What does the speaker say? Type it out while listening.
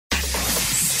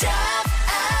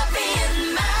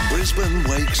Brisbane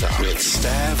Wakes Up with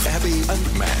Stav, Abby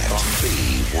and Matt on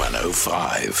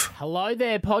B105. Hello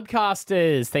there,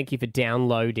 podcasters. Thank you for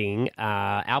downloading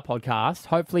our podcast.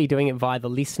 Hopefully doing it via the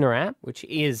Listener app, which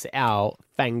is our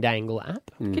Fangdangle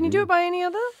app. Can you do it by any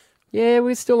other? Yeah,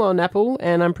 we're still on Apple,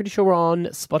 and I'm pretty sure we're on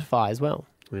Spotify as well,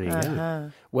 There you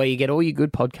go. where you get all your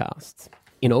good podcasts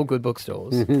in all good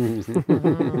bookstores.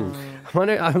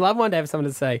 I love one day have someone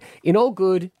to say, in all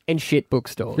good and shit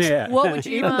bookstores. Yeah. What would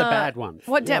you, Even the bad ones.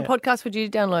 What podcast would you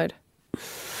download?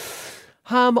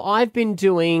 I've been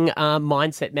doing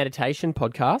mindset meditation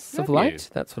podcasts of late.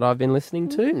 That's what I've been listening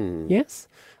to. Yes.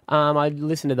 I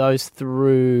listen to those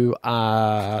through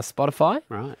Spotify.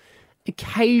 Right.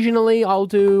 Occasionally, I'll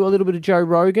do a little bit of Joe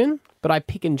Rogan, but I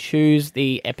pick and choose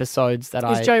the episodes that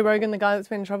Is Joe Rogan the guy that's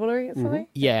been in trouble recently?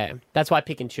 Yeah, that's why I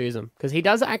pick and choose them. Because he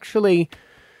does actually,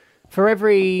 for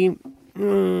every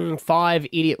 5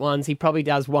 idiot ones, he probably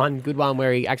does one good one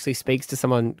where he actually speaks to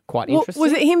someone quite interesting.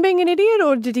 Was it him being an idiot,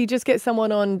 or did he just get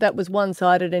someone on that was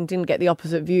one-sided and didn't get the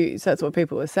opposite views? That's what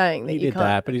people were saying. That He you did can't...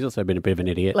 that, but he's also been a bit of an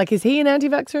idiot. Like, is he an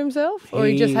anti-vaxxer himself? Or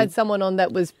he just He- had someone on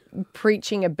that was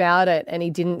preaching about it and he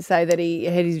didn't say that he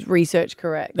had his research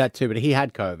correct? That too, but he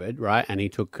had COVID, right? And he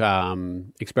took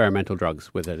experimental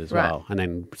drugs with it as Right. well, and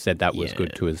then said that was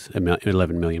good to his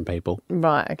 11 million people.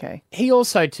 Right, okay. He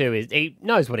also, too, he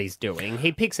knows what he's doing.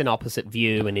 He picks an opposite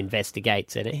view and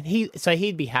investigates it. And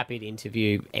he'd be happy to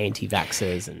interview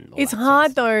anti-vaxxers and all It's that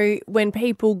hard, sort of though, when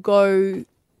people go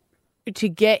to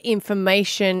get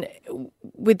information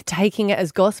with taking it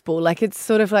as gospel. Like, it's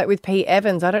sort of like with Pete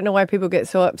Evans. I don't know why people get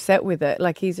so upset with it.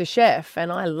 Like, he's a chef,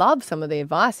 and I love some of the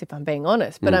advice, if I'm being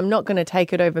honest, but I'm not going to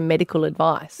take it over medical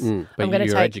advice. But I'm going you're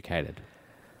to take... educated.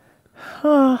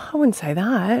 Oh, I wouldn't say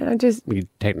that. I just...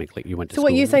 Technically, you went to So school.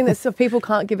 what you're saying that so people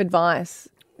can't give advice?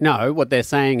 No, what they're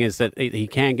saying is that he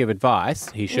can give advice.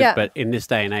 He should, Yeah. but in this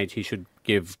day and age, he should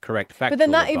give correct factual But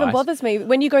then that advice. even bothers me.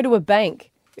 When you go to a bank,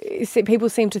 people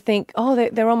seem to think, oh,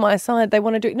 they're on my side. They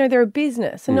want to do it. No, they're a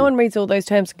business. And no one reads all those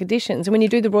terms and conditions. And when you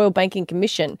do the Royal Banking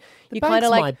Commission, you kind Bank's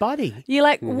of like... my buddy. You're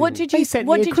like, what did you, He sent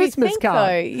what me a did you Christmas think, card.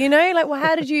 though? You know, like, well,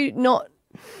 how did you not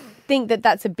think that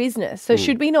that's a business? So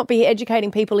should we not be educating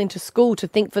people into school to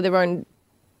think for their own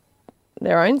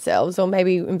selves, or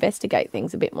maybe investigate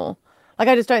things a bit more? Like,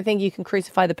 I just don't think you can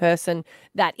crucify the person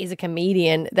that is a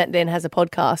comedian that then has a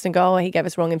podcast and go, oh, he gave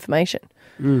us wrong information.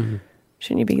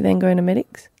 Shouldn't you be then going to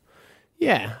medics?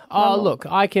 Yeah. Oh, look,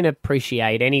 I can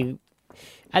appreciate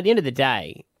at the end of the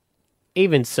day,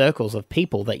 even circles of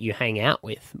people that you hang out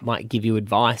with might give you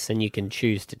advice and you can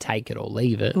choose to take it or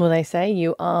leave it. Well, they say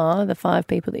you are the 5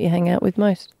 people that you hang out with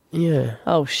most. Yeah.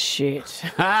 Oh, shit.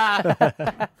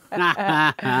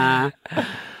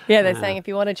 Yeah, they're saying if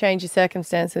you want to change your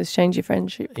circumstances, change your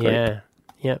friendship group. Yeah.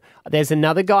 Yeah. There's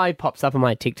another guy who pops up on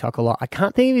my TikTok a lot. I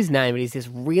can't think of his name, but he's this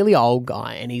really old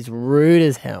guy and he's rude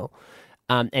as hell.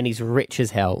 And he's rich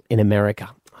as hell in America.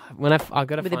 I've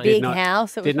got to With a find big not-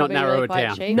 house. It was did not probably narrow really it quite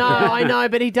down. cheap. No, I know,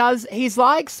 but he's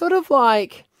like sort of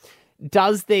like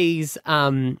does these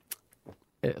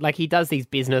like he does these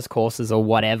business courses or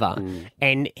whatever,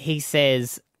 and he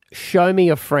says, "Show me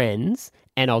your friends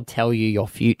and I'll tell you your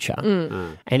future."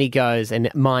 And he goes,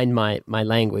 and mind my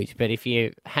language, but if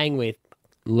you hang with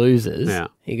losers,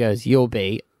 he goes, you'll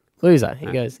be loser. He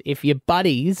goes, if your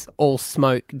buddies all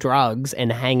smoke drugs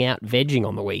and hang out vegging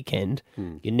on the weekend,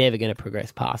 you're never going to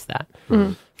progress past that.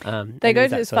 They go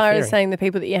as far as saying the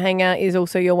people that you hang out is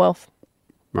also your wealth.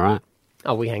 Right.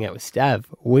 Oh, we hang out with Stav.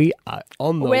 We are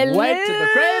on the way to the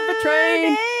Cranford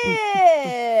train.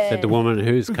 Said the woman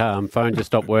whose phone just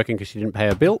stopped working because she didn't pay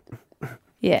her bill.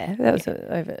 Yeah, that was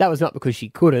over. That was not because she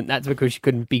couldn't. That's because she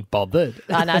couldn't be bothered.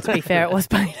 Oh, no, to be fair, it was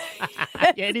payday.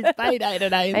 Yeah, it is payday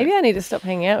today. Maybe I need to stop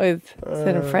hanging out with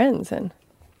certain friends. And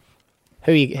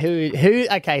Who?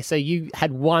 Okay, so you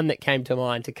had one that came to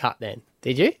mind to cut then,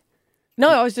 did you? no,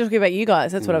 I was just talking about you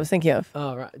guys. That's what I was thinking of.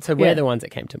 Oh, right. So we're the ones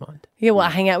that came to mind. Yeah, well, I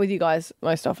hang out with you guys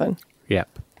most often. Yep.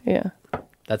 Yeah.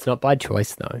 That's not by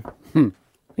choice, though. You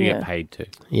Yeah. get paid to.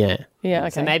 Yeah. Yeah, okay.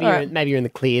 So maybe All you're right. maybe you're in the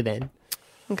clear then.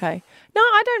 Okay. No,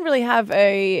 I don't really have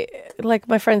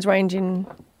my friends range in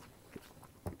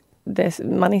their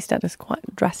money status quite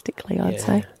drastically, I'd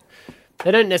say.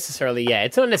 They don't necessarily,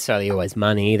 it's not necessarily always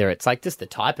money either. It's like just the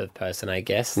type of person, I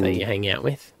guess, that you hang out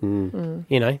with. You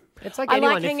know? It's like I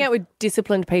anyone. like hanging out with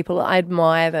disciplined people. I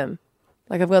admire them.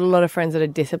 Like, I've got a lot of friends that are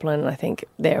disciplined, and I think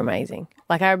they're amazing.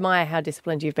 Like, I admire how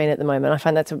disciplined you've been at the moment. I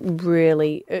find that's a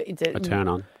really... It's A turn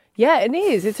on. Yeah, it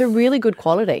is. It's a really good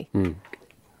quality.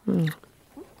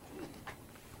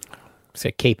 So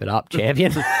keep it up,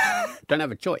 champion. Don't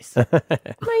have a choice. No,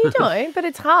 you don't, but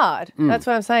it's hard. That's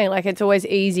what I'm saying. Like, it's always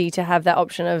easy to have that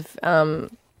option of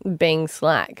being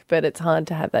slack, but it's hard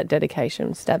to have that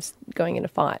dedication. Stav's going in a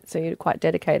fight, so you're quite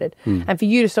dedicated. And for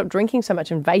you to stop drinking so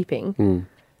much and vaping,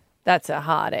 that's a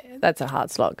hard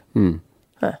slog.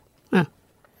 Huh. Yeah.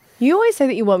 You always say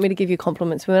that you want me to give you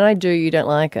compliments, but when I do, you don't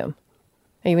like them.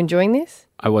 Are you enjoying this?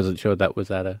 I wasn't sure that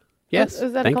was at a... Yes,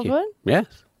 Was that a thank compliment? You. Yes.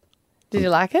 Did you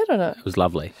like it or not? It was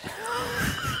lovely.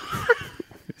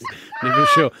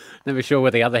 Never sure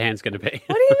where the other hand's going to be.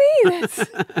 What do you mean?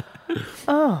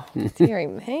 Oh, dearie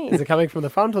me. Is it coming from the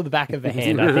front or the back of the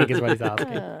hand, I think is what he's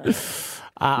asking.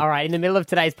 All right, in the middle of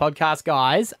today's podcast,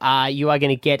 guys, you are going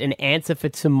to get an answer for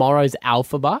tomorrow's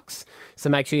Alpha Bucks. So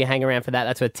make sure you hang around for that.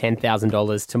 That's worth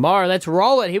 $10,000 tomorrow. Let's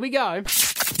roll it. Here we go.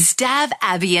 Stav,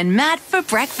 Abby and Matt for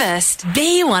breakfast.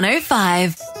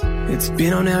 B105. It's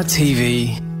been on our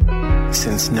TV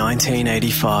since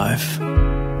 1985.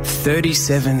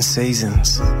 37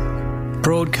 seasons.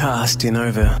 Broadcast in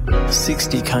over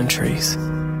 60 countries.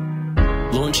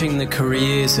 Launching the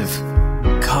careers of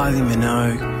Kylie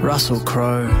Minogue, Russell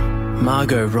Crowe,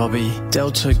 Margot Robbie,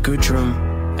 Delta Goodrum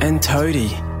and Toadie.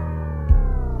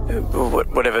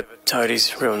 Whatever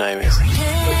Toadie's real name is.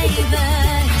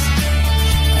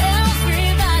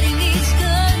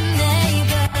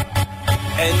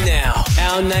 And now,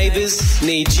 our neighbours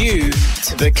need you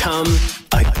to become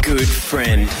a good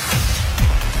friend.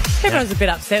 Everyone was a bit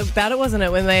upset about it, wasn't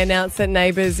it, when they announced that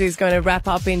Neighbours is going to wrap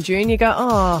up in June? You go,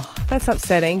 oh, that's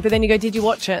upsetting. But then you go, did you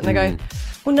watch it? And they go,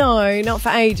 well, no, not for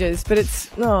ages, but it's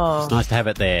It's nice to have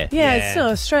it there. Yeah, it's still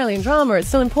Australian drama. It's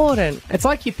still important. It's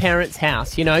like your parents'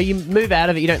 house. You know, you move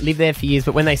out of it, you don't live there for years,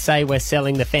 but when they say we're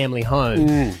selling the family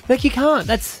home, like you can't.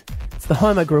 It's the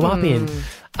home I grew up in.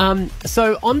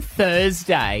 So on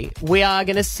Thursday, we are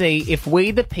going to see if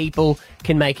we, the people,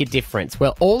 can make a difference.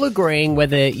 We're all agreeing,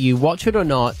 whether you watch it or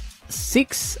not,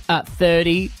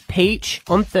 6:30 Peach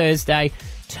on Thursday.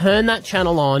 Turn that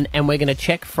channel on, and we're going to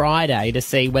check Friday to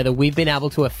see whether we've been able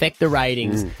to affect the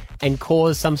ratings and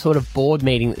cause some sort of board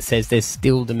meeting that says there's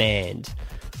still demand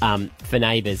for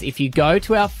Neighbours. If you go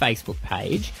to our Facebook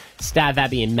page, Stav,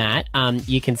 Abby and Matt,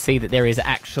 you can see that there is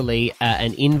actually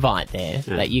an invite there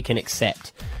that you can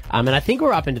accept. And I think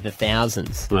we're up into the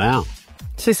thousands. Wow.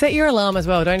 So set your alarm as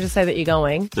well. Don't just say that you're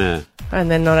going and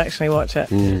then not actually watch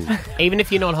it. Even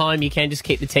if you're not home, you can just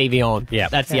keep the TV on. Yeah,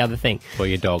 that's the other thing. For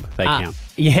your dog, they count.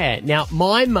 Yeah. Now,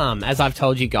 my mum, as I've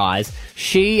told you guys,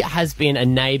 she has been a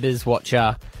Neighbours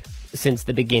watcher since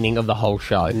the beginning of the whole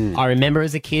show. I remember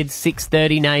as a kid,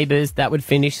 6:30 Neighbours, that would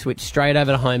finish, switch straight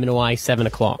over to Home and Away, 7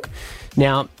 o'clock.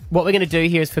 Now, what we're going to do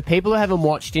here is for people who haven't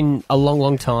watched in a long,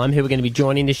 long time, who are going to be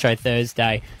joining the show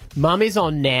Thursday, Mum is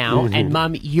on now, and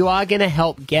Mum, you are going to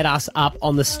help get us up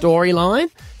on the storyline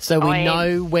so we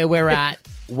know where we're at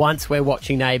once we're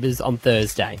watching Neighbours on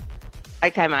Thursday.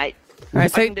 Okay, mate. All right,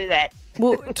 so I can do that.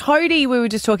 Well, Toadie, we were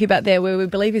just talking about there, where we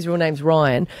believe his real name's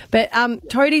Ryan. But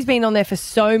Toadie's been on there for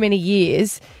so many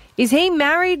years. Is he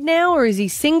married now or is he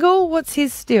single? What's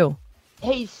his still?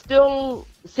 He's still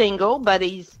single, but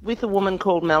he's with a woman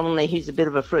called Melanie who's a bit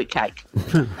of a fruitcake.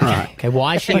 Right. Okay,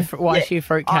 why is she a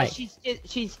fruitcake?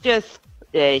 She's just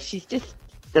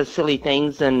does silly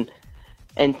things and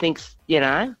thinks,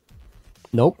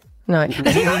 Nope. No. Has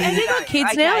he got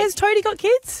kids now? Has Toadie got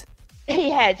kids? He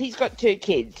has. He's got 2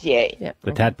 kids, yeah.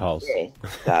 The tadpoles.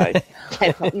 Yeah.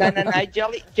 So, no.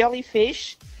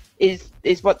 Jellyfish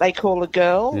is what they call a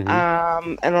girl, and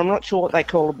I'm not sure what they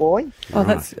call a boy. Oh,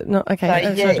 that's not okay.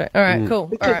 So, that's right. All right, cool.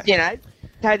 Because all right.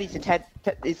 Toadie's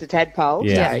is a tadpole.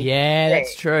 Yeah,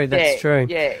 that's true. That's true.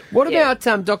 Yeah. What about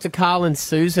Dr. Carl and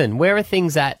Susan? Where are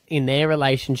things at in their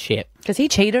relationship? Because he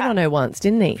cheated on her once,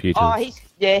 didn't he? Few Oh, times.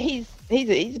 he's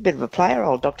a bit of a player,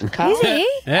 old Dr. Carl. Is he?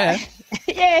 Yeah.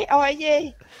 Yeah.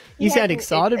 You sound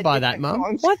excited by that, Mum.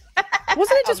 What?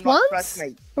 Wasn't it just once? Trust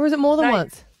me. Or was it more than No.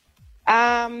 once?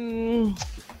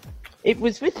 It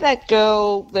was with that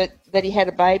girl that he had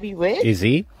a baby with. Is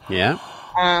he? Yeah.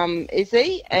 Is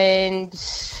he? And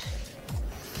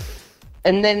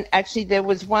then actually there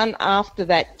was one after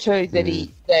that too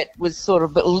that was sort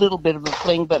of a little bit of a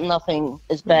fling, but nothing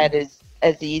as bad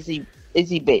as the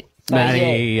Izzy bit. So,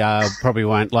 Maddie probably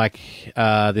won't like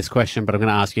this question, but I'm going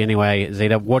to ask you anyway,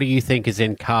 Zita. What do you think is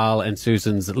in Carl and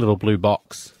Susan's little blue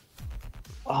box?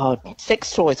 Oh,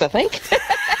 sex toys, I think.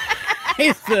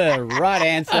 It's the right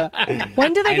answer.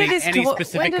 When do they Any- get this? any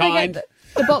specific when do kind? they get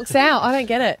the box out? I don't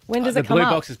get it. When does The it come blue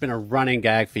up? box has been a running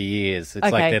gag for years. It's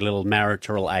Okay. like their little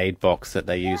marital aid box that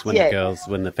they use when Yeah.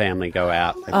 when the family go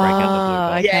out. They break out the blue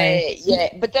box. Okay. Yeah.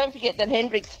 But don't forget that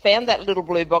Hendrix found that little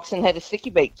blue box and had a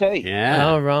sticky beak too.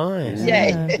 Yeah. Oh, right.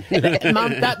 Yeah.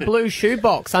 Mum, that blue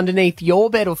shoebox underneath your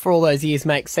bed for all those years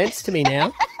makes sense to me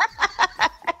now.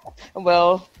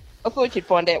 Well, I thought you'd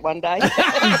find out one day.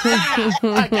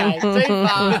 Okay, too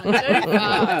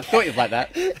far. Thought you'd like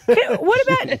that. What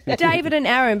about David and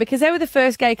Aaron? Because they were the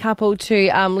first gay couple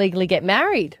to legally get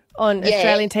married on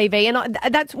Australian TV. And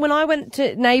that's when I went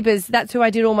to Neighbours, that's who I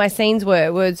did all my scenes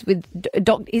was with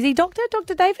is he Dr.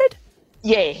 David?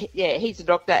 Yeah, he's a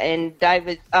doctor, and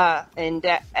David and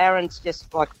Aaron's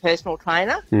just like a personal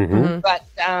trainer. Mm-hmm. But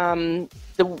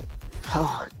the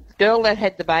girl that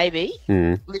had the baby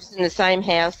lives in the same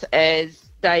house as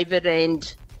David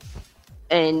and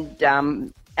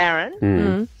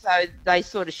Aaron. So they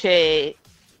sort of share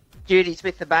duties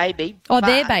with the baby. Oh,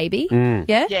 their baby?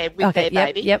 Yeah? Yeah, with their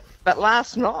baby. Yep. But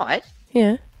last night,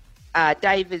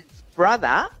 David's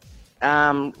brother,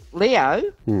 Leo,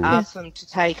 asked them to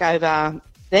take over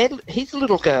his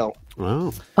little girl.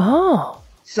 Wow. Oh.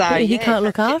 So he can't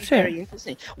look it's after her. very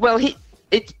interesting. Well,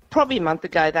 it's probably a month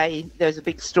ago there was a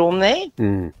big storm there,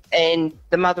 and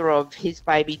the mother of his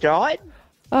baby died.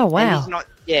 Oh, wow. And he's not,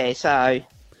 so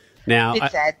Now,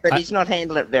 it's sad, but he's not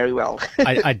handled it very well.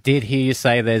 I did hear you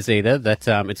say there, Zita, that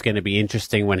it's going to be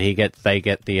interesting when they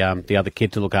get the other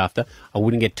kid to look after. I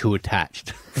wouldn't get too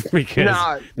attached because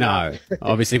no,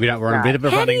 obviously we're on a bit of a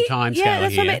running time scale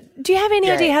here. Do you have any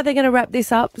idea how they're going to wrap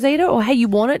this up, Zita, or how you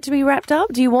want it to be wrapped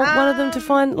up? Do you want one of them to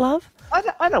find love?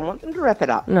 I don't want them to wrap it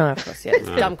up. No, of course, it's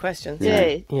dumb questions.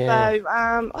 Yeah. So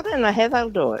I don't know how they'll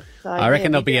do it. So, I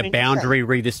reckon there'll be a boundary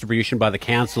redistribution by the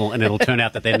council, and it'll turn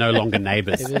out that they're no longer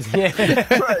neighbours. I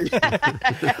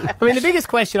mean, the biggest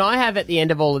question I have at the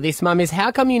end of all of this, Mum, is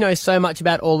how come you know so much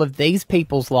about all of these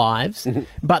people's lives,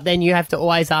 but then you have to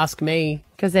always ask me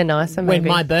because they're nicer, when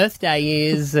my birthday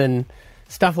is and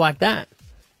stuff like that.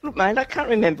 Look, mate, I can't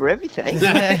remember everything.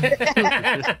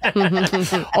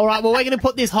 All right, well, we're going to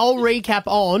put this whole recap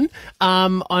on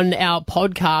our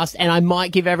podcast, and I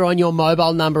might give everyone your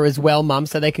mobile number as well, Mum,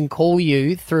 so they can call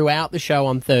you throughout the show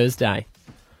on Thursday.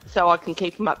 So I can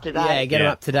keep them up to date. Yeah, get them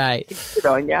up to date. Good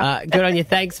on you. Good on you.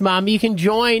 Thanks, Mum. You can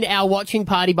join our watching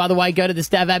party, by the way. Go to the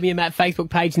Stav, Abby and Matt Facebook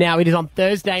page now. It is on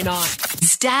Thursday night.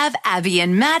 Stav, Abby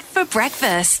and Matt for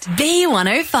breakfast.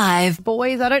 B105.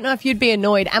 Boys, I don't know if you'd be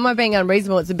annoyed. Am I being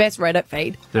unreasonable? It's the best Reddit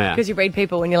feed. Yeah. Because you read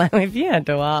people when you're like, if you had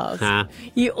to ask,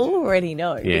 you already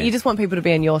know. Yeah. But you just want people to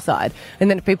be on your side. And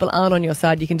then if people aren't on your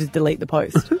side, you can just delete the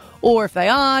post. Or if they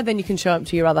are, then you can show them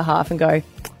to your other half and go,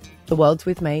 the world's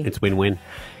with me. It's win-win.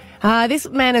 This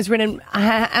man has written,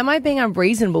 am I being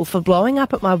unreasonable for blowing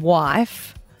up at my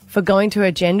wife for going to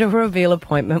a gender reveal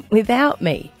appointment without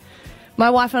me? My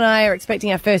wife and I are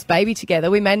expecting our first baby together.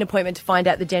 We made an appointment to find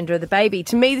out the gender of the baby.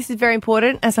 To me, this is very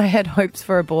important as I had hopes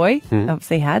for a boy.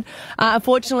 Obviously had.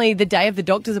 Unfortunately, the day of the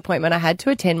doctor's appointment, I had to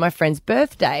attend my friend's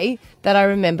birthday that I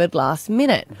remembered last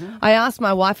minute. I asked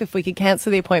my wife if we could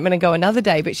cancel the appointment and go another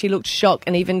day, but she looked shocked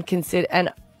and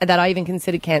that I even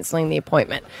considered cancelling the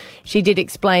appointment. She did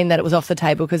explain that it was off the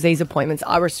table because these appointments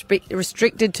are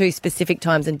restricted to specific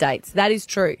times and dates. That is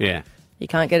true. Yeah. You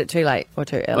can't get it too late or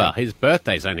too early. Well, his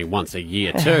birthday's only once a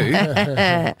year too.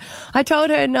 I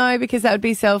told her no because that would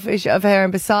be selfish of her,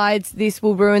 and besides, this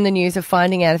will ruin the news of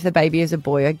finding out if the baby is a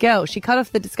boy or girl. She cut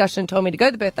off the discussion and told me to go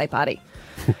to the birthday party.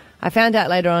 I found out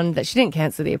later on that she didn't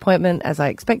cancel the appointment as I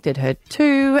expected her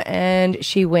to, and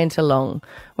she went along.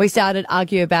 We started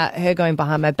arguing about her going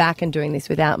behind my back and doing this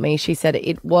without me. She said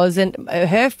it wasn't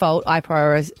her fault. I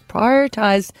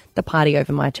prioritised the party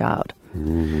over my child.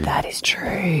 That is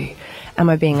true. Am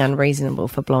I being unreasonable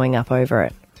for blowing up over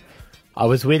it? I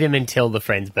was with him until the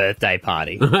friend's birthday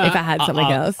party. If I had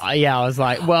something else. Yeah, I was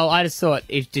like, well, I just thought,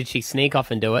 did she sneak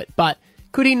off and do it? But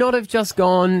could he not have just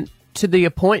gone to the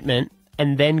appointment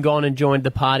and then gone and joined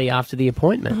the party after the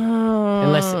appointment?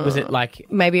 Unless was it like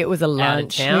maybe it was a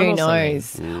lunch. town Who or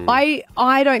knows?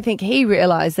 I don't think he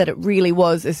realised that it really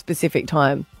was a specific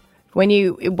time. When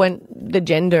you went the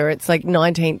gender, it's like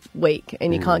 19th week,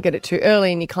 and you can't get it too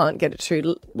early, and you can't get it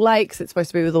too late because it's supposed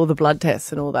to be with all the blood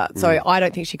tests and all that. So I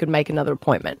don't think she could make another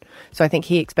appointment. So I think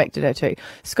he expected her to.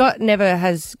 Scott never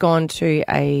has gone to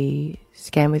a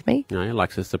scan with me. No, he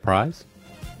likes a surprise.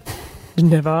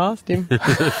 Never asked him.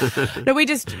 No,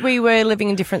 we were living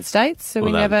in different states, so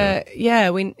we never.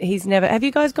 Yeah, he's never. Have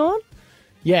you guys gone?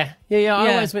 Yeah.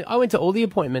 I went to all the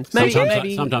appointments.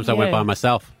 Sometimes I went by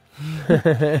myself.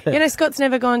 Scott's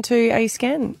never gone to a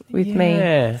scan with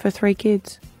me for 3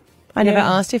 kids. I never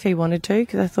asked if he wanted to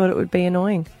because I thought it would be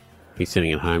annoying. He's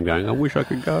sitting at home going, I wish I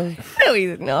could go. No,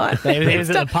 he's not. He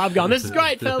was at the pub going, this is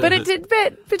great, fella. But it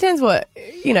depends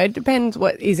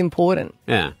what is important.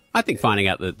 Yeah. I think finding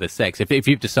out the sex, if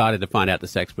you've decided to find out the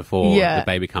sex before the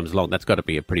baby comes along, that's got to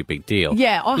be a pretty big deal.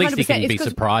 Yeah, at least you 100%. can be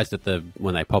surprised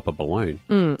when they pop a balloon.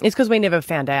 It's because we never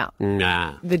found out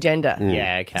Nah. the gender.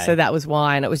 Yeah, okay. So that was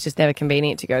why, and it was just never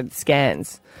convenient to go to the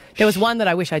scans. There was one that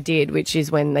I wish I did, which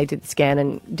is when they did the scan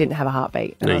and didn't have a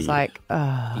heartbeat. And I was like,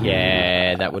 oh.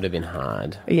 Yeah, that would have been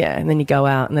hard. Yeah, and then you go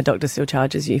out and the doctor still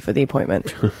charges you for the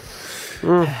appointment.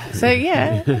 So,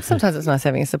 yeah, sometimes it's nice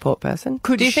having a support person.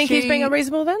 Do you think he's being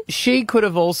unreasonable then? She could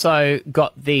have also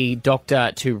got the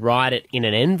doctor to write it in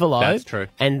an envelope. That's true.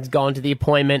 And gone to the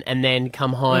appointment and then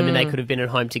come home and they could have been at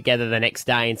home together the next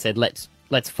day and said, let's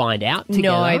find out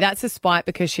together. No, that's a spite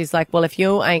because she's like, well, if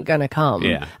you ain't going to come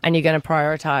and you're going to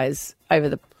prioritise over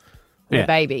the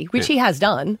baby, which he has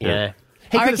done. Yeah.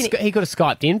 He could have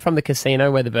Skyped in from the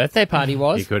casino where the birthday party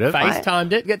was. He could have.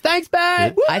 FaceTimed it. Go, thanks,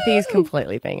 babe. I think he's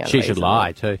completely being unreasonable. She should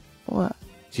lie too. What?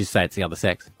 She'd say it's the other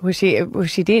sex. Well,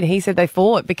 she did. He said they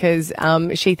fought because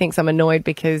she thinks I'm annoyed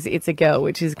because it's a girl,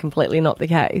 which is completely not the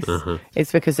case.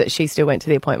 It's because that she still went to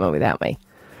the appointment without me.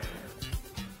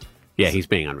 Yeah, I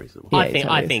being unreasonable. Yeah,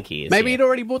 I think he is. Maybe he'd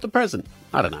already bought the present.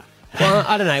 I don't know. Well,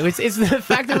 I don't know. It's the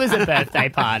fact that it was a birthday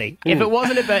party. If it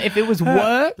wasn't if it was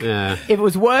work, if it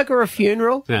was work or a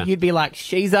funeral, you'd be like,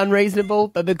 she's unreasonable.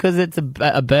 But because it's a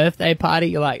birthday party,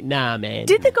 you're like, nah, man.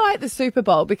 Did the guy at the Super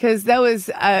Bowl, because there was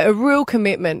a real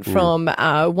commitment from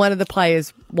one of the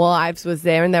players' wives was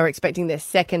there and they were expecting their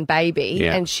second baby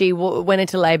and she went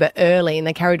into labour early and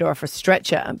they carried her off a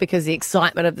stretcher because the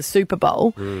excitement of the Super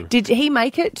Bowl. Did he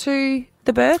make it to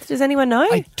the birth? Does anyone know?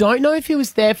 I don't know if he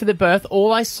was there for the birth.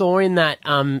 All I saw in that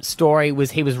story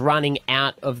was he was running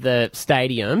out of the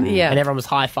stadium and everyone was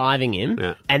high-fiving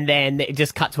him and then it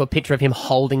just cut to a picture of him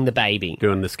holding the baby.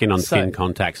 Doing the skin-on-skin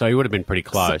contact. So he would have been pretty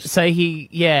close. So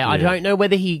I don't know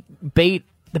whether he beat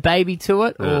the baby to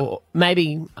it or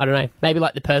maybe, I don't know, maybe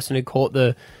like the person who caught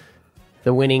the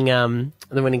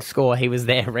winning score, he was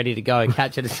there ready to go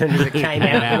catch it as soon as it came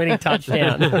out, the winning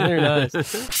touchdown. Who knows?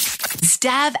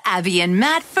 Stav, Abby and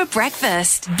Matt for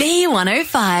breakfast.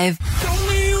 B105.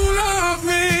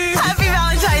 Happy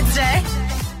Valentine's Day.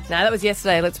 No, that was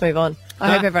yesterday. Let's move on.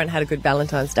 I hope everyone had a good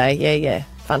Valentine's Day. Yeah.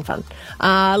 Fun.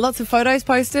 Lots of photos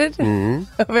posted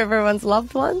of everyone's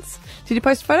loved ones. Did you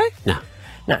post a photo?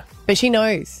 No. But she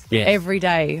knows every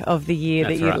day of the year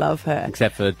that you love her.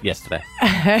 Except for yesterday.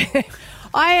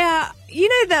 You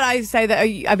know that I say that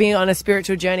I've been on a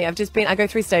spiritual journey. I go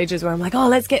through stages where I'm like, oh,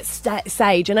 let's get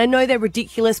sage. And I know they're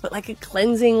ridiculous, but like a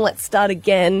cleansing, let's start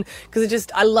again. Because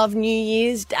I love New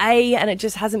Year's Day and it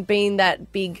just hasn't been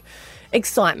that big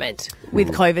excitement with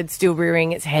COVID still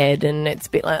rearing its head and it's a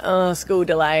bit like, oh, school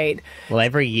delayed. Well,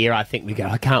 every year I think we go,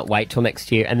 I can't wait till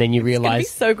next year. And then you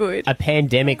realise so good. A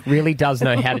pandemic really does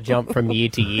know how to jump from year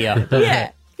to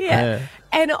year. Yeah.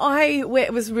 And I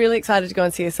was really excited to go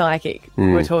and see a psychic.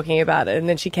 We were talking about it, and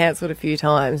then she cancelled a few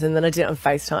times, and then I did it on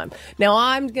FaceTime. Now,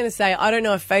 I'm going to say I don't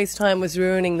know if FaceTime was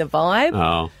ruining the vibe.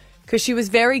 Oh. Because she was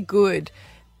very good,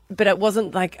 but it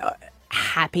wasn't like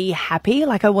happy.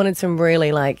 Like I wanted some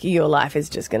really like, your life is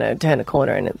just going to turn a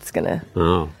corner and it's going to...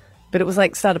 Oh. But it was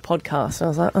like start a podcast, and I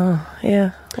was like, oh,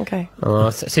 yeah, okay. Oh,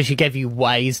 so she gave you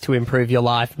ways to improve your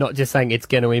life, not just saying it's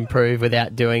going to improve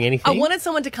without doing anything? I wanted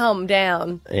someone to come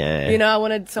down. Yeah. You know, I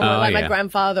wanted someone like my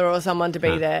grandfather or someone to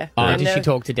be there. Oh, and does she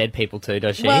talk to dead people too,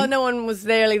 does she? Well, no one was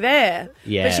really there.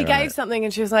 Yeah, but she gave something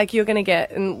and she was like, you're going to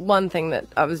get... And one thing that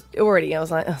I was like,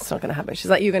 oh, it's not going to happen. She's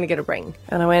like, you're going to get a ring.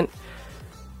 And I went,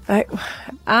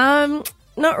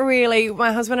 not really.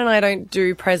 My husband and I don't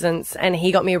do presents, and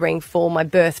he got me a ring for my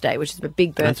birthday, which is a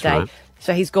big birthday. That's right.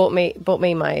 So he's bought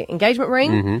me my engagement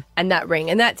ring and that ring,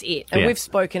 and that's it. And we've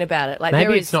spoken about it. Like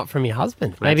maybe it's not from your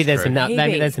husband. Maybe there's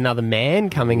another man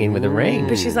coming in with a ring.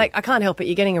 But she's like, I can't help it.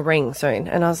 You're getting a ring soon.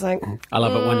 And I was like, I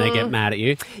love it when they get mad at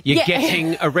you. You're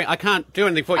getting a ring. I can't do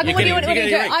anything for you. What do you want to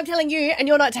do? I'm telling you, and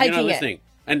you're not taking you're not listening.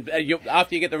 And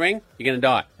after you get the ring, you're going to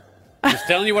die. Just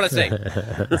telling you what I see.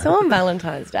 So on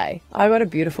Valentine's Day, I got a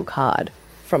beautiful card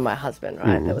from my husband,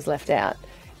 right, that was left out.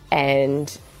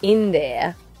 And in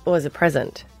there was a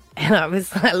present. And I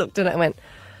looked at it and went,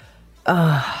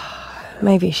 oh,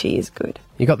 maybe she is good.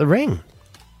 You got the ring?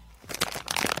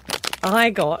 I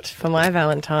got, for my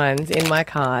Valentine's, in my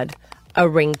card, a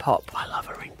ring pop. I love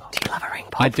a ring pop. Do you love a ring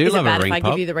pop? I do love a ring pop. Is it bad if I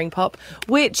give you the ring pop?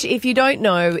 Which, if you don't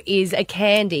know, is a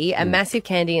candy, a massive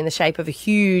candy in the shape of a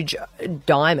huge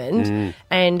diamond,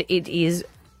 and it is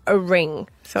a ring.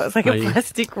 So it's like a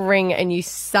plastic ring, and you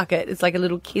suck it. It's like a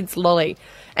little kid's lolly.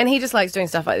 And he just likes doing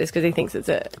stuff like this because he thinks it's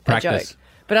a joke.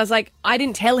 But I was like, I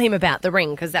didn't tell him about the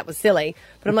ring because that was silly.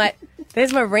 But I'm like,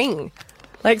 there's my ring.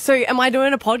 Like, so am I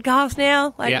doing a podcast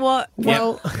now? Like, Yep. what? Yep.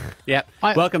 Well, Yep.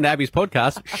 Welcome to Abby's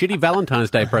podcast. Shitty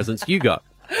Valentine's Day presents you got.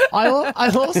 I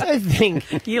also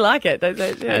think you like it. That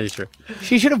is true.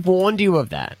 she should have warned you of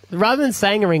that rather than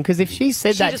saying a ring. Because if she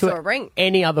said that just saw a to ring.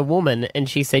 any other woman and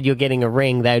she said you're getting a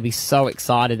ring, they would be so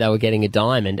excited they were getting a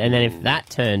diamond. And then if that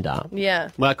turned up, yeah.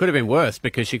 Well, it could have been worse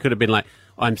because she could have been like,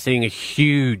 I'm seeing a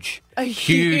huge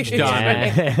huge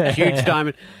diamond. Huge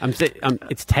diamond.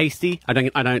 It's tasty. I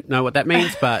don't know what that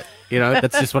means, but,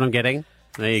 that's just what I'm getting.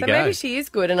 There you So go. maybe she is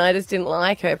good, and I just didn't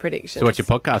like her predictions. So what's your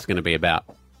podcast going to be about?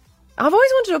 I've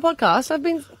always wanted a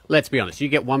podcast. Let's be honest. You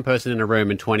get one person in a room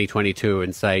in 2022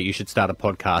 and say you should start a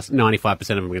podcast. 95% of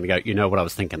them are going to go, you know what, I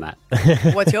was thinking that.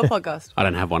 What's your podcast? I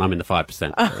don't have one. I'm in the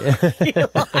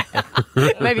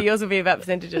 5%. Maybe yours will be about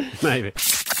percentages. Maybe.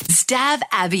 Stav,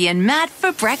 Abby and Matt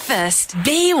for breakfast.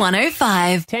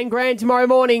 B105. 10 grand tomorrow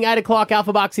morning, 8 o'clock.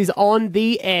 Alpha Bucks is on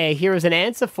the air. Here is an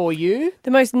answer for you. The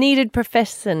most needed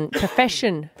profession,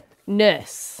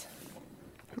 nurse.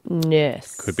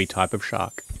 Nurse. Could be type of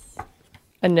shark.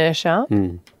 A nurse shark?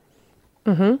 Which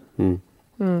ones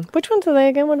are they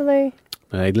again? What are they?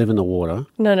 They live in the water.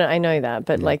 No, I know that.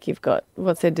 But like you've got,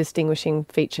 what's their distinguishing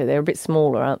feature? They're a bit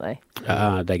smaller, aren't they?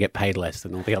 They get paid less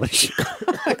than all the other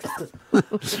sharks.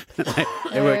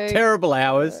 They work terrible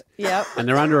hours. Yep. And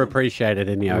they're underappreciated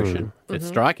in the ocean. It's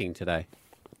striking today.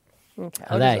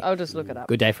 Okay, I'll just look it up.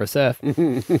 Good day for a surf.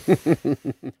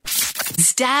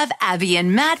 Stav, Abby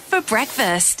and Matt for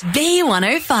breakfast.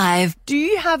 B105. Do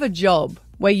you have a job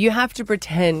where you have to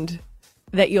pretend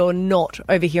that you're not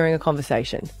overhearing a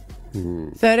conversation?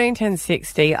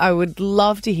 131060. I would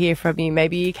love to hear from you.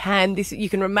 Maybe you can. You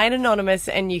can remain anonymous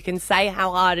and you can say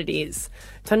how hard it is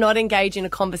to not engage in a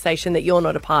conversation that you're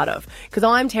not a part of. Because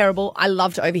I'm terrible. I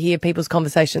love to overhear people's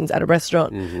conversations at a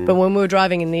restaurant. But when we were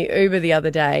driving in the Uber the other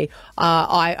day,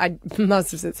 I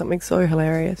must have said something so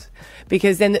hilarious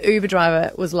because then the Uber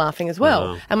driver was laughing as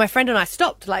well. And my friend and I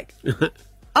stopped like,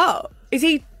 oh, is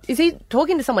he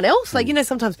talking to someone else? Like,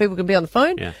 sometimes people can be on the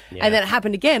phone. Yeah. And then it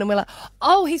happened again. And we're like,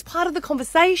 oh, he's part of the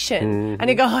conversation. And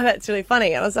you go, oh, that's really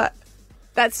funny. And I was like,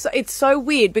 it's so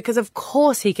weird because of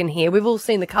course he can hear. We've all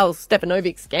seen the Karl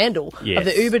Stefanovic scandal of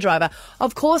the Uber driver.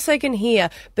 Of course they can hear,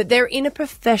 but they're in a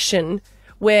profession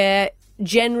where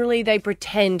generally they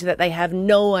pretend that they have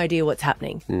no idea what's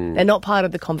happening. They're not part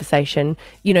of the conversation.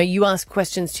 You ask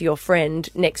questions to your friend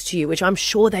next to you, which I'm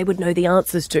sure they would know the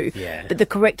answers to. Yeah. But the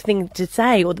correct thing to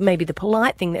say, or maybe the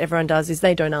polite thing that everyone does, is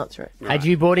they don't answer it. Had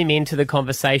you brought him into the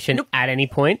conversation at any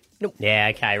point? Nope.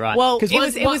 Yeah, okay, right. Well, 'Cause it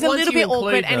was a once little you bit include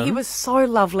awkward, and he them- was so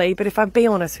lovely. But if I be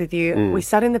honest with you, we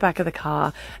sat in the back of the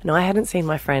car, and I hadn't seen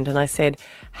my friend, and I said,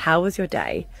 "How was your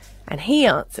day?" And he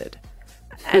answered,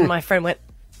 and my friend went,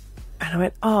 and I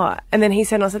went, "Oh," and then he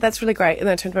said, and I said, "That's really great." And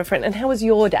then I turned to my friend, and how was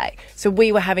your day? So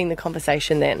we were having the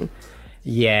conversation then,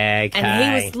 Yeah, okay.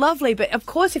 and he was lovely. But of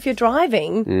course, if you're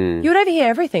driving, you would overhear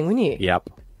everything, wouldn't you? Yep.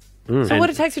 So what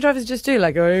do taxi drivers just do?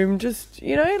 Like, I'm just,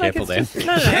 like Careful it's there.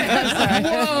 just,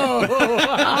 no.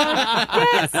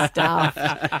 Get stuff.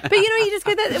 But you just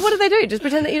go, what do they do? Just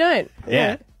pretend that you don't.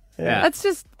 Yeah. Yeah.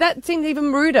 That seems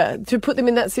even ruder to put them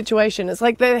in that situation. It's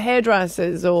like they're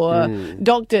hairdressers or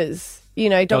doctors,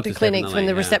 doctor Doctors clinics when definitely,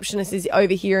 the yeah. receptionist is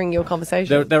overhearing your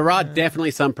conversation. There are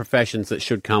definitely some professions that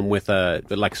should come with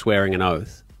like swearing an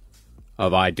oath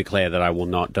of I declare that I will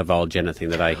not divulge anything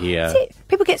that I hear. See,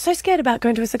 people get so scared about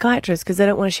going to a psychiatrist because they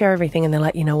don't want to share everything, and they're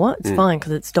like, you know what, it's fine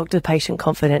because it's doctor-patient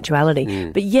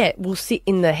confidentiality. But yet we'll sit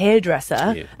in the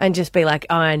hairdresser and just be like,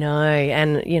 I know,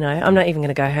 and I'm not even going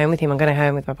to go home with him. I'm going to go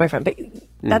home with my boyfriend. But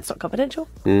that's not confidential.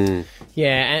 Yeah,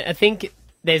 and I think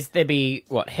there'd be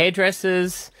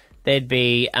hairdressers, there'd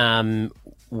be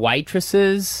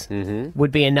waitresses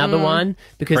would be another one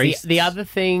because the other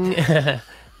thing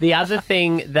the other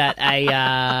thing that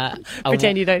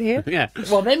Pretend you don't hear. Yeah.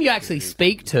 well, them you actually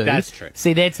speak to. That's true.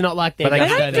 See, it's not like they're But they going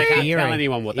can't to tell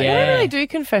anyone what they Why Yeah. don't they do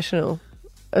confessional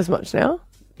as much now?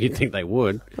 You'd think they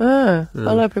would. A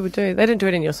lot of people do. They didn't do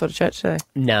it in your sort of church, do they?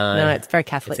 No, No, it's very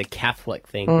Catholic. It's a Catholic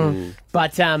thing.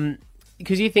 But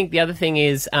because you think the other thing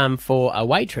is for a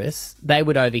waitress, they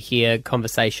would overhear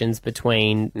conversations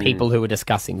between people who were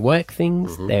discussing work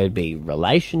things. There would be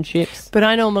relationships. But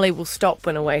I normally will stop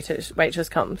when a waitress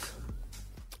comes.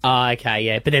 Oh, okay,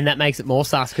 yeah. But then that makes it more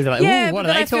sus because they're like, ooh, what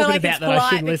but are they I feel talking like about it's that I polite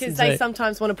shouldn't listen because to? they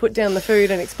sometimes want to put down the food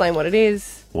and explain what it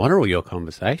is. What are all your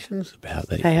conversations about?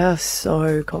 They are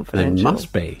so They confidential.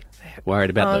 must be. Worried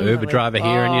about the Uber driver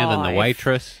hearing you than the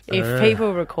waitress. If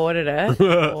people recorded it,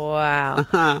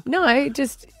 wow. No,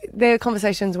 just there are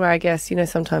conversations where I guess,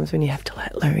 sometimes when you have to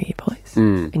lower your voice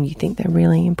and you think they're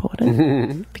really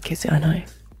important because I know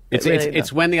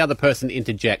It's when the other person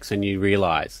interjects and you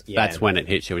realise that's when it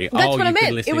hits you. And That's what I you've been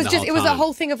meant. listening It was a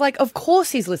whole thing of like, of course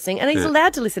he's listening, and he's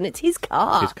allowed to listen. It's his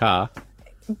car. His car.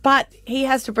 But he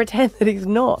has to pretend that he's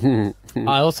not.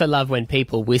 I also love when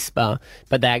people whisper,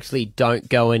 but they actually don't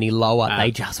go any lower.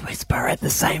 They just whisper at the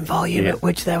same volume at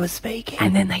which they were speaking.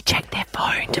 And then they check their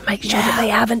phone to make sure that they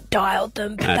haven't dialed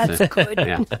them. But that's good.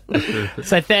 Yeah.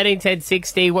 So 13, 10,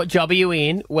 60, what job are you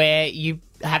in where you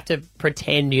have to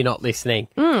pretend you're not listening?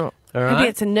 All right. Maybe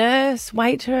it's a nurse,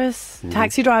 waitress,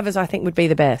 taxi drivers, I think would be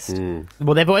the best.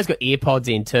 Well, they've always got earpods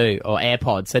in too, or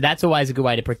AirPods. So that's always a good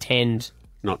way to pretend.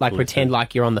 Pretend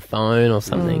like you're on the phone or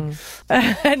something.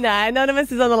 No,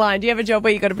 Anonymous is on the line. Do you have a job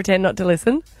where you've got to pretend not to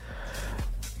listen?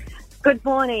 Good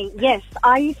morning. Yes,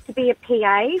 I used to be a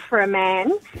PA for a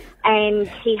man, and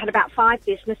he had about 5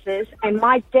 businesses, and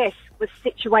my desk was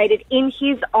situated in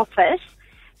his office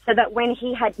so that when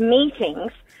he had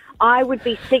meetings, I would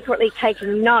be secretly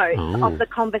taking notes of the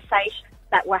conversations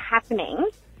that were happening.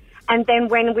 And then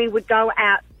when we would go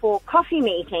out for coffee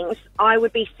meetings, I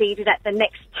would be seated at the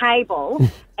next table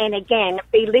and, again,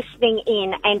 be listening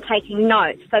in and taking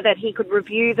notes so that he could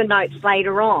review the notes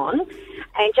later on,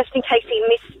 and just in case he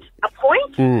missed a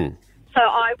point. So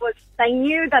they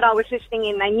knew that I was listening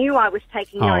in. They knew I was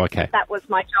taking notes. Okay. That was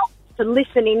my job, to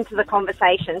listen into the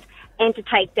conversations and to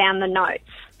take down the notes.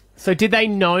 So did they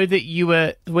know that you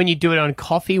were, when you do it on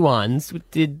coffee ones,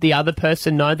 did the other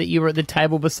person know that you were at the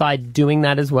table beside doing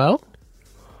that as well?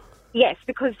 Yes,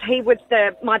 because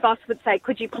my boss would say,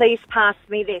 could you please pass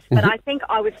me this? But I think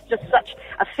I was just such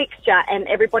a fixture, and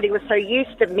everybody was so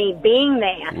used to me being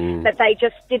there that they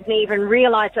just didn't even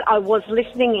realise that I was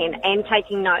listening in and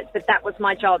taking notes. But that was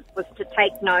my job, was to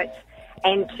take notes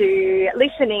and to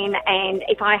listen in, and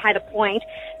if I had a point,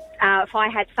 if I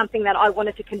had something that I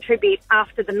wanted to contribute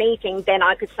after the meeting, then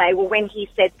I could say, well, when he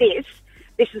said this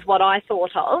is what I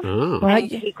thought of. Right.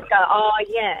 And he could go, oh,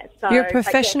 yeah. So, You're a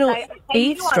professional they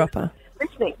eavesdropper.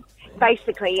 Listening,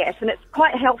 basically, yes. And it's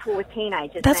quite helpful with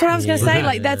teenagers. That's what I was going to say.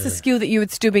 Like, that's a skill that you would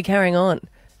still be carrying on.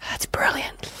 That's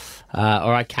brilliant.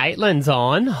 All right, Caitlin's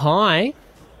on. Hi.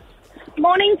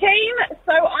 Morning, team.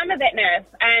 So I'm a vet nurse,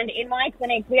 and in my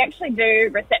clinic, we actually do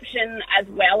reception as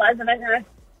well as a vet nurse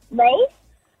role.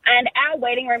 And our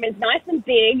waiting room is nice and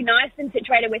big, nice and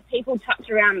situated with people tucked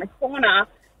around the corner.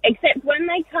 Except when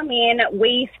they come in,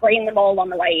 we screen them all on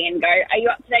the way in. Go, are you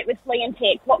up to date with flea and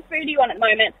tick? What food are you on at the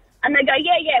moment? And they go,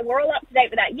 yeah, we're all up to date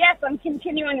with that. Yes, I'm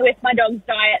continuing with my dog's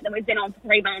diet that we've been on for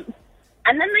 3 months.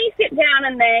 And then they sit down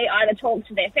and they either talk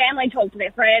to their family, talk to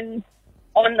their friends,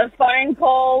 on the phone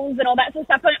calls and all that sort of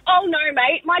stuff. And, oh, no,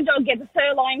 mate, my dog gets a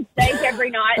sirloin steak every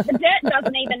night. The vet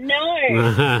doesn't even know.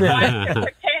 So I have to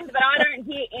pretend that I don't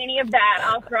hear any of that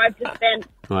after I've just spent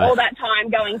all that time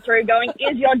going,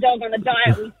 is your dog on the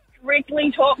diet we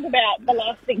strictly talked about the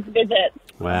last 6 visits?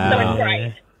 Wow. So it's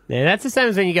great. Yeah, that's the same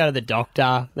as when you go to the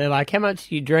doctor. They're like, how much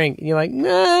do you drink? And you're like,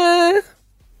 nah.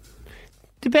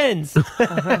 Depends.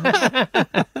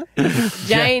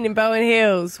 Jane in Bowen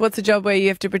Hills. What's a job where you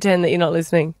have to pretend that you're not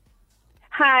listening?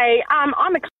 Hey, I'm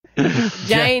a...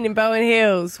 Jane in Bowen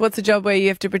Hills. What's a job where you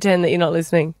have to pretend that you're not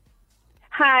listening?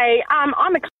 Hey, I'm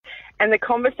a... And the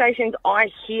conversations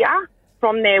I hear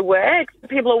from their work,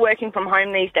 people are working from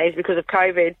home these days because of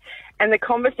COVID, and the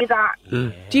conversations are...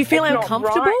 Do you feel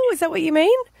uncomfortable? Right. Is that what you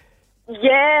mean?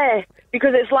 Yeah,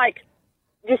 because it's like,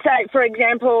 just say, for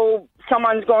example,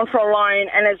 someone's gone for a loan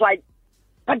and it's like,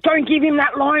 but don't give him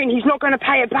that loan, he's not going to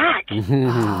pay it back. You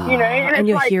know, and it's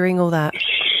you're like, hearing all that.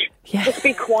 Yeah. Just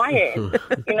be quiet,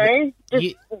 you know,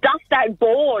 just dust that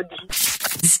board.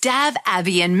 Stav,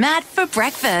 Abby and Matt for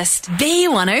breakfast.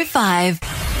 B105.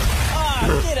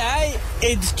 G'day,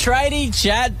 it's Tradie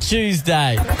Chat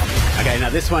Tuesday. Okay, now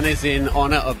this one is in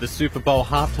honour of the Super Bowl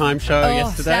halftime show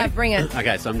yesterday. Stav, bring it.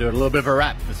 Okay, so I'm doing a little bit of a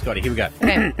rap for Scotty. Here we go.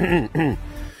 Okay.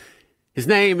 His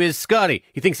name is Scotty.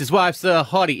 He thinks his wife's a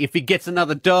hottie. If he gets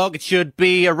another dog, it should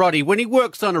be a Roddy. When he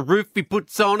works on a roof, he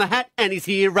puts on a hat, and he's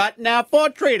here right now for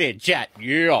Tradie Chat.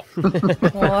 Yeah.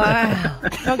 Wow.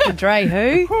 Dr. Dre,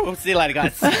 who? See you later,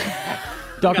 guys.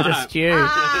 Dr. Stu.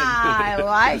 I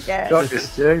like it. Dr.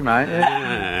 Stu, mate.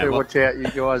 Yeah, Better watch out, you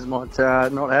guys might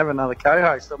not have another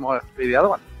co-host. That might have to be the other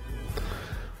one.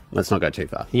 Let's not go too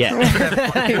far. Yeah.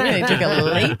 You really took a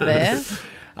leap there.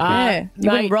 Yeah. You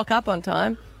wouldn't rock up on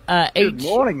time. Good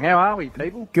morning. How are we,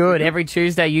 people? Good. Every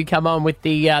Tuesday you come on with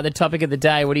the topic of the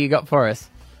day. What do you got for us?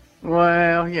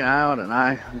 Well, you know, I don't know.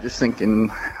 I'm just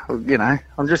thinking, you know,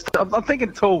 I'm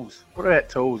thinking tools. What about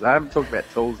tools? I haven't talked about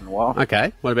tools in a while.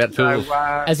 Okay. What about tools?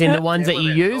 So, As in the ones that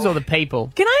you use or the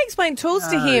people? Can I explain tools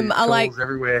to him? Are like tools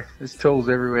everywhere. There's tools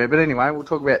everywhere. But anyway, we'll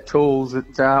talk about tools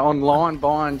that online,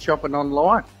 buying, shopping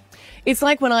online. It's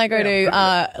like when I go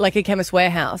to like a Chemist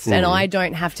Warehouse and I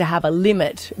don't have to have a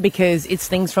limit because it's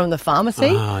things from the pharmacy.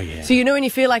 Oh, yeah. So, when you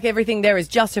feel like everything there is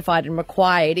justified and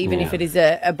required, even if it is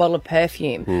a bottle of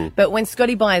perfume. But when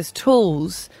Scotty buys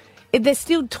tools, they're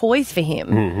still toys for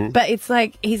him. But it's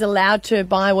like he's allowed to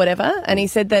buy whatever. And he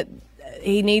said that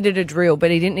he needed a drill,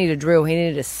 but he didn't need a drill. He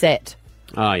needed a set.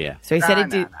 Oh, yeah. So he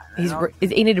said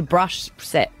he needed a brush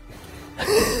set.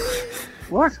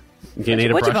 What? Do you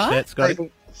need a What'd you brush buy? set, Scotty? People,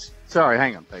 sorry,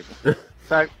 hang on, people.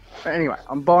 So, anyway,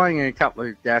 I'm buying a couple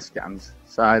of gas guns.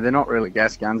 So they're not really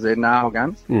gas guns, they're nail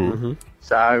guns.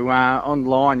 So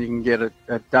online you can get a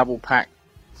double pack.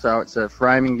 So it's a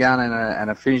framing gun and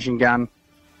a finishing gun.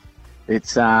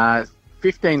 It's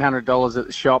 $1,500 at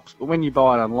the shops, but when you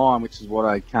buy it online, which is what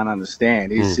I can't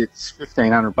understand, is it's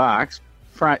 $1,500.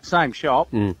 Same shop,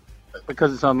 but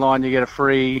because it's online, you get a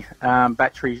free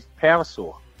battery power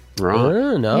saw. Right.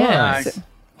 Oh, nice. Yeah.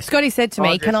 Scotty said to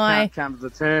me, "Can I can't come to the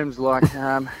terms like,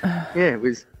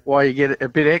 with why you get a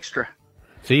bit extra."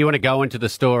 So you want to go into the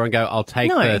store and go, I'll take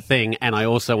No. the thing, and I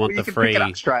also want You the can free. pick it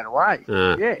up straight away.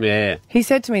 Yeah. He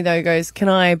said to me, though, he goes, "Can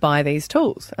I buy these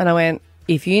tools?" And I went,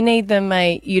 "If you need them,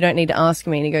 mate, you don't need to ask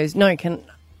me." And he goes, "No, can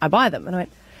I buy them?" And I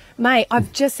went, "Mate,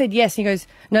 I've just said yes." And he goes,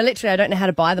 "No, literally, I don't know how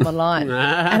to buy them online."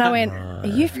 And I went, "Are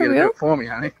you You for gotta do real?" it for me,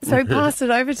 honey. So he passed it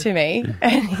over to me,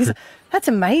 and he's, "That's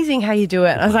amazing how you do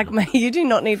it." I was like, "Mate, you do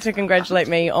not need to congratulate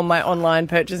me on my online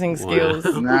purchasing skills."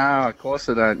 No, of course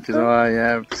I don't, because I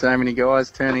have so many guys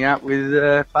turning up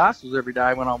with parcels every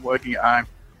day when I'm working at home.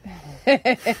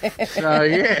 So,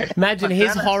 yeah. Imagine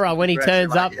his horror when he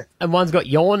turns up and one's got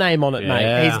your name on it, mate.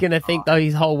 Yeah. He's going to think, though,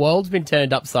 his whole world's been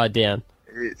turned upside down.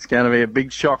 It's going to be a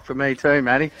big shock for me too,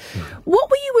 Matty. What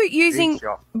were you using Big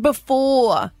shock.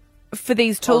 before for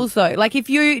these tools, though? Like, if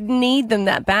you need them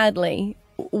that badly,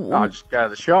 I just go to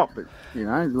the shop, but, it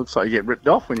looks like you get ripped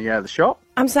off when you go to the shop.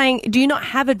 I'm saying, do you not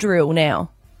have a drill now?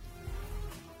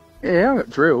 Yeah, I've got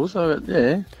drills.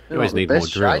 You always need more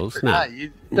drills. No.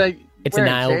 It's a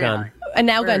nail gun. A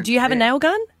nail gun. Do you have a nail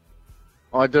gun?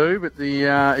 I do, but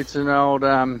it's an old.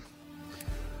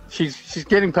 She's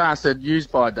getting past her use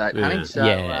by date, honey. So,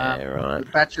 right. The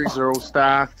batteries are all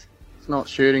stacked. It's not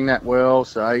shooting that well,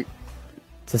 so.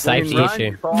 It's a safety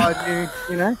issue.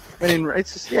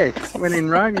 When in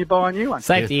Rome, you buy a new one.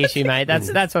 Safety issue, mate.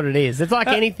 That's what it is. It's like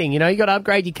anything, you got to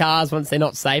upgrade your cars once they're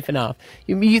not safe enough.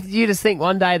 You just think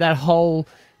one day that whole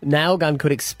nail gun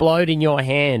could explode in your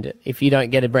hand if you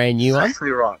don't get a brand new one. Exactly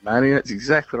right, Matty. That's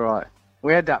exactly right.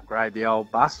 We had to upgrade the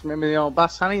old bus. Remember the old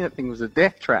bus, honey? That thing was a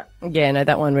death trap. Yeah, no,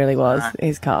 that one really was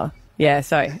his car. Yeah,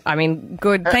 so, I mean,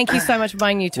 good. Thank you so much for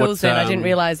buying new tools, then. I didn't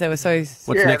realise they were so...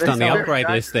 What's next on the upgrade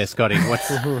list there, Scotty? What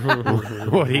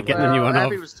are you getting the new one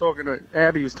Abby of? was talking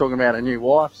about a new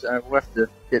wife, so we'll have to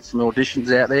get some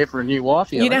auditions out there for a new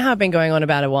wife. You know how I've been going on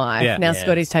about a wife? Yeah. Now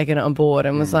Scotty's taken it on board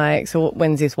and was like, "So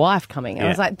when's this wife coming?" And I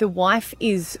was Yeah. like, "The wife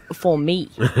is for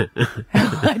me."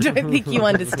 I don't think you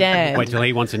understand. Wait till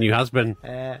he wants a new husband.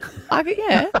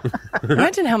 Imagine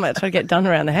how much I'd get done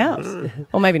around the house.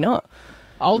 Or maybe not.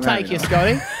 I'll take you,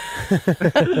 Scotty.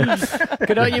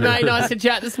 Good on you, mate. Nice to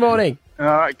chat this morning. All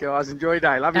right, guys. Enjoy your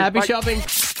day. Love you. Happy Bye. shopping.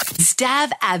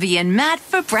 Stav, Abby, and Matt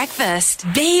for breakfast.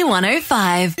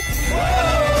 B105.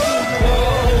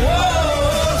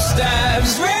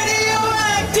 Stav's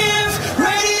radioactive.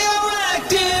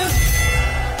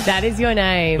 That is your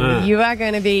name. You are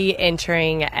going to be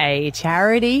entering a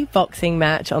charity boxing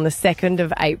match on the 2nd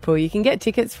of April. You can get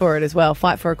tickets for it as well.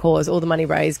 Fight for a Cause. All the money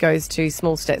raised goes to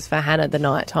Small Steps for Hannah the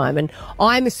night time. And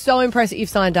I'm so impressed that you've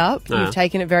signed up. You've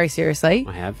taken it very seriously.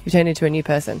 I have. You've turned into a new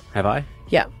person. Have I?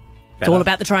 Yeah. It's all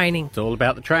about the training. It's all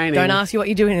about the training. Don't ask you what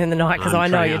you're doing in the night because I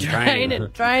know you're training.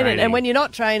 training. And when you're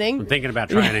not training... I'm thinking about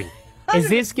training. Is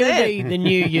this going to be the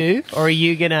new you, or are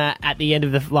you going to, at the end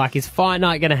of is fight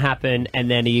night going to happen,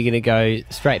 and then are you going to go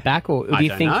straight back, or do you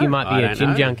don't think know. you might be I a don't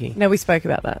gym know. junkie? No, we spoke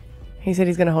about that. He said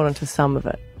he's going to hold on to some of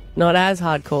it. Not as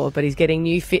hardcore, but he's getting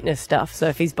new fitness stuff. So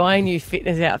if he's buying new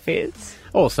fitness outfits...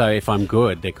 Also, if I'm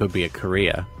good, there could be a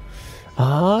career.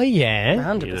 Oh, yeah.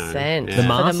 100%. You know, The For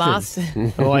Masters. the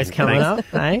Masters. Always coming up,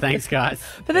 eh? Thanks, guys.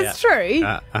 But that's true.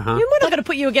 We're not going to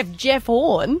put you against Jeff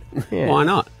Horn. Why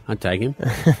not? I'd take him.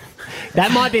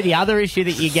 That might be the other issue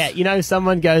that you get.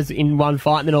 Someone goes in one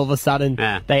fight and then all of a sudden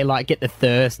they get the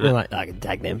thirst and they're like, I can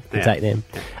take them. Take them.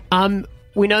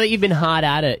 We know that you've been hard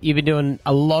at it. You've been doing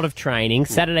a lot of training.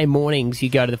 Saturday mornings you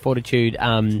go to the Fortitude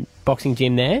boxing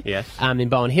gym there in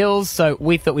Bowen Hills. So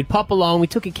we thought we'd pop along. We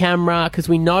took a camera because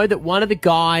we know that one of the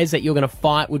guys that you're going to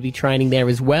fight would be training there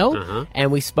as well.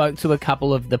 And we spoke to a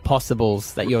couple of the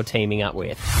possibles that you're teaming up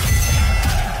with.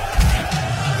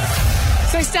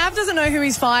 So Stav doesn't know who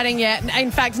he's fighting yet.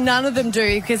 In fact, none of them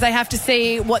do because they have to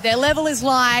see what their level is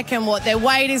like and what their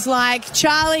weight is like.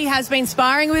 Charlie has been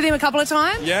sparring with him a couple of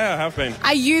times. Yeah, I have been.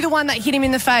 Are you the one that hit him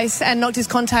in the face and knocked his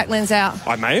contact lens out?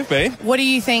 I may have been. What do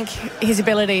you think his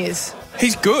ability is?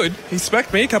 He's good. He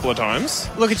smacked me a couple of times.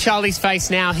 Look at Charlie's face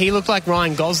now. He looked like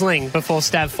Ryan Gosling before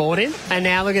Stav fought him, and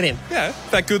now look at him. Yeah,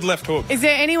 that good left hook. Is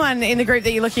there anyone in the group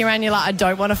that you're looking around and you're like, I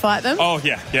don't want to fight them? Oh,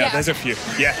 yeah, there's a few.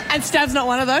 Yeah. And Stav's not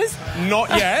one of those? Not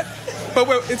yet. But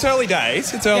it's early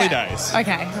days. It's early days.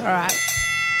 Okay, all right.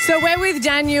 So we're with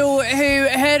Daniel, who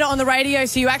heard it on the radio,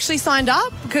 so you actually signed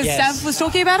up because Stav was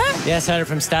talking about it? Yes, heard it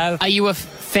from Stav. Are you a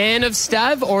fan of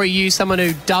Stav, or are you someone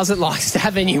who doesn't like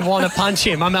Stav and you want to punch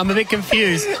him? I'm a bit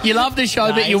confused. You love the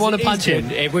show, but you want to punch him.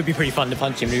 It would be pretty fun to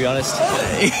punch him, to be honest.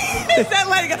 Is that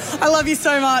like, I love you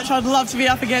so much, I'd love to be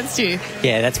up against you?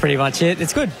 Yeah, that's pretty much it.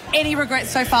 It's good. Any regrets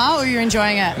so far, or you're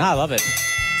enjoying it? No, I love it.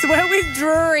 So we're with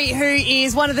Drury, who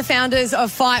is one of the founders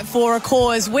of Fight for a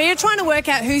Cause. We're trying to work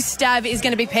out who Stav is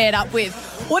going to be paired up with.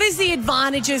 What is the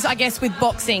advantages, I guess, with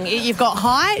boxing? You've got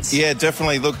height? Yeah,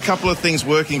 definitely. Look, a couple of things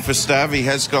working for Stav. He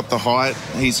has got the height.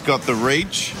 He's got the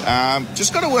reach.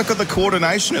 Just got to work on the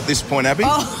coordination at this point, Abby.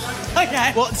 Oh,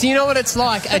 okay. Well, do you know what it's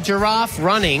like? A giraffe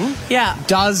running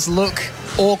does look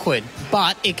awkward,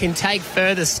 but it can take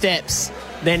further steps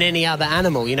than any other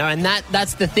animal, you know, and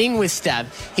that's the thing with Stav.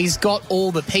 He's got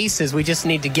all the pieces. We just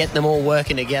need to get them all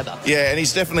working together. Yeah, and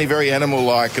he's definitely very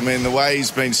animal-like. I mean, the way he's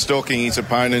been stalking his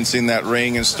opponents in that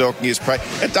ring and stalking his prey,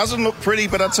 it doesn't look pretty,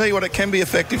 but I'll tell you what, it can be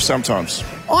effective sometimes.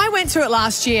 I went to it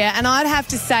last year, and I'd have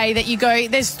to say that you go,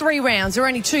 there's 3 rounds, or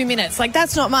only 2 minutes. Like,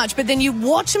 that's not much, but then you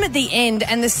watch them at the end,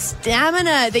 and the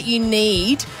stamina that you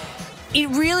need, it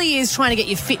really is trying to get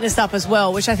your fitness up as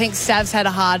well, which I think Stav's had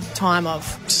a hard time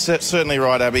of. Certainly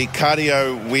right, Abby.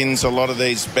 Cardio wins a lot of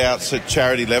these bouts at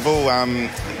charity level.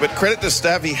 But credit to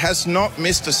Stav, he has not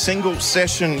missed a single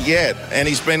session yet, and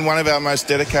he's been one of our most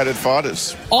dedicated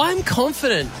fighters. I'm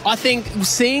confident. I think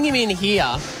seeing him in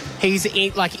here, he's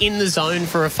in the zone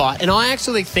for a fight, and I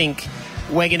actually think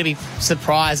we're going to be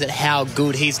surprised at how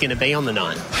good he's going to be on the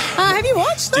 9. Have you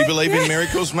watched? Do you believe in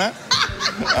miracles, Matt?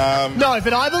 No,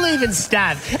 but I believe in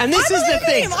Stav, and this is the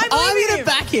thing. I'm going to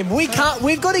back him. We've got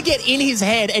to get in his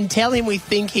head and tell him we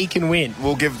think he can win.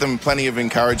 We'll give them plenty of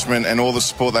encouragement and all the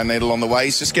support they need along the way.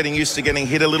 He's just getting used to getting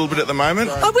hit a little bit at the moment.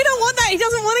 Oh, we don't want that. He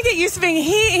doesn't want to get used to being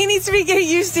hit. He needs to get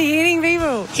used to hitting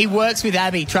people. He works with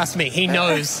Abby. Trust me, he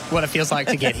knows what it feels like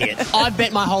to get hit. I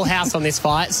bet my whole house on this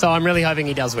fight, so I'm really hoping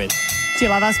he does win. Do you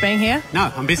love us being here?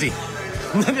 No, I'm busy.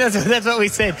 That's what we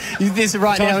said. This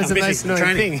right now is the most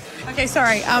annoying thing. Okay,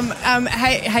 sorry.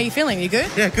 Hey, how you feeling? You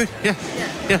good? Yeah, good. Yeah.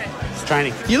 It's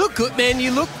training. You look good, man.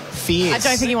 You look fierce. I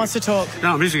don't think he wants to talk.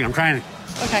 No, I'm busy. I'm training.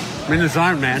 Okay. I'm in the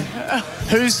zone, man.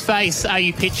 Whose face are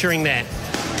you picturing there?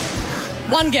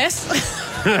 One guess.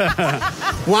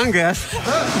 One guess.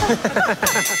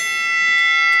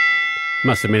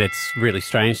 Must admit, it's really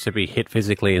strange to be hit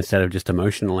physically instead of just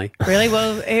emotionally. Really?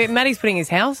 Well, Matty's putting his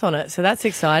house on it, so that's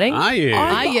exciting. Are you?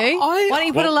 Are you? Why don't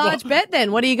you put a large bet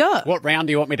then? What do you got? What round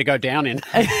do you want me to go down in?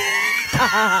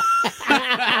 Yeah,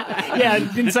 I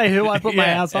didn't say who I put my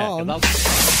house on.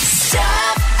 Stav,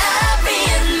 Abby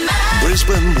and Matt.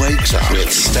 Brisbane wakes up with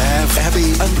Stav,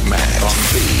 Abby and Matt on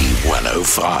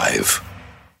B105.